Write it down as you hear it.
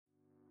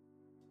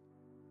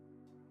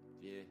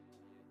Yeah.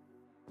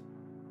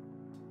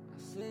 I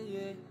said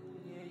yeah.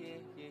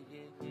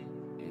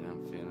 And I'm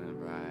feeling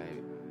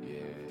right,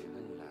 yeah.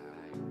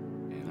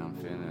 And I'm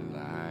feeling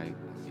like,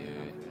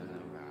 yeah.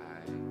 Feeling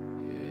right,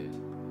 yeah.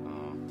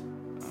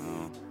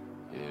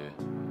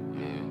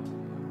 Yeah.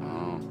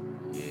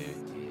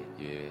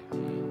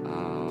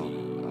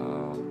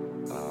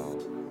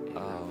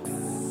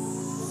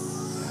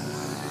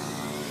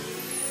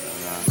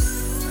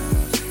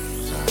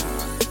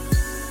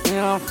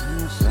 Yeah, I'm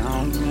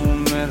sound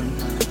momentum.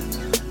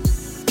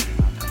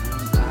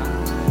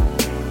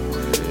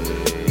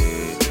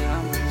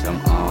 I'm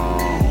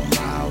on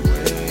my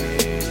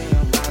way.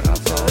 I'm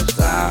so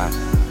sad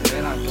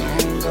that I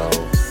can't go,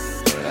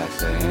 but I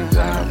stay in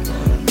time for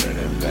a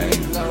minute,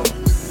 bang low.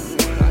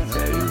 When I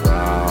tell you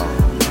on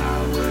my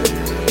way,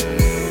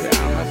 I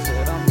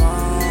said I'm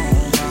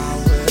on my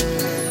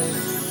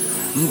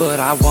way. But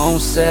I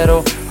won't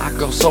settle. I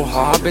go so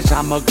hard, bitch.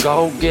 I'm a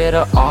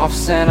go-getter,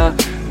 off-center.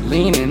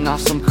 Leaning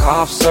off some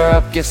cough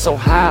syrup, get so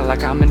high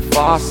like I'm in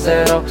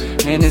falsetto.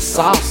 And it's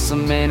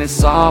awesome, man,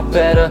 it's all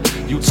better.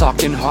 You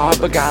talking hard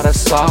but got a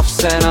soft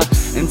center.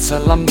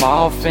 Until I'm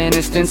all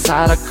finished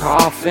inside a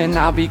coffin,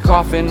 I'll be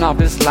coughing off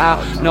this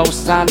loud, no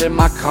sound in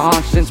my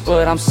conscience.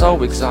 But I'm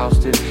so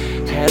exhausted.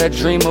 Had a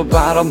dream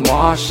about a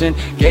Martian,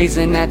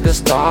 gazing at the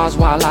stars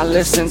while I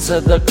listen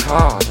to the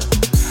Carter.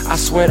 I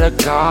swear to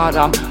God,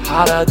 I'm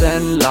hotter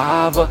than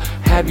lava.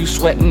 Have you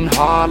sweating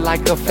hard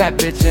like a fat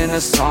bitch in a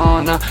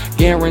sauna?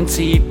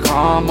 Guaranteed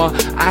karma,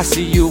 I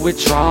see you with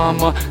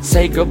trauma.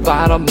 Say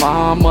goodbye to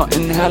mama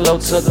and hello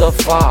to the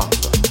father.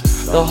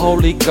 The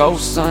Holy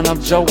Ghost, son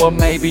of Joe, or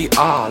maybe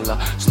Allah.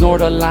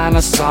 Snort a line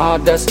of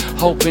sawdust,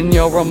 hoping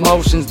your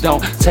emotions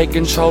don't take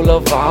control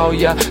of all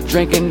ya.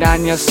 Drinking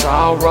down your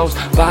sorrows,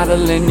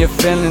 bottling your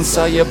feelings,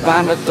 so you're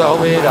bound to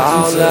throw it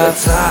all up. To the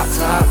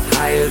top,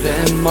 higher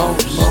than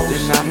most.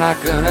 And I'm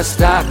not gonna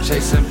stop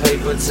chasing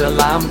paper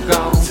till I'm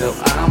gone.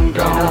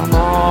 I'm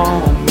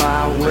on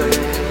my way.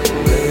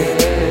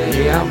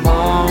 Yeah, I'm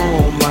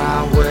on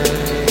my way.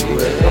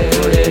 I'm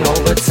putting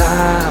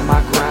overtime,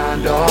 I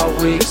grind all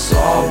week.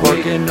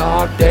 Working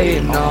all day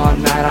and all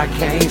night, I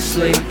can't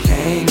sleep.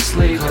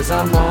 Cause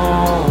I'm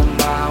on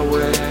my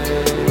way.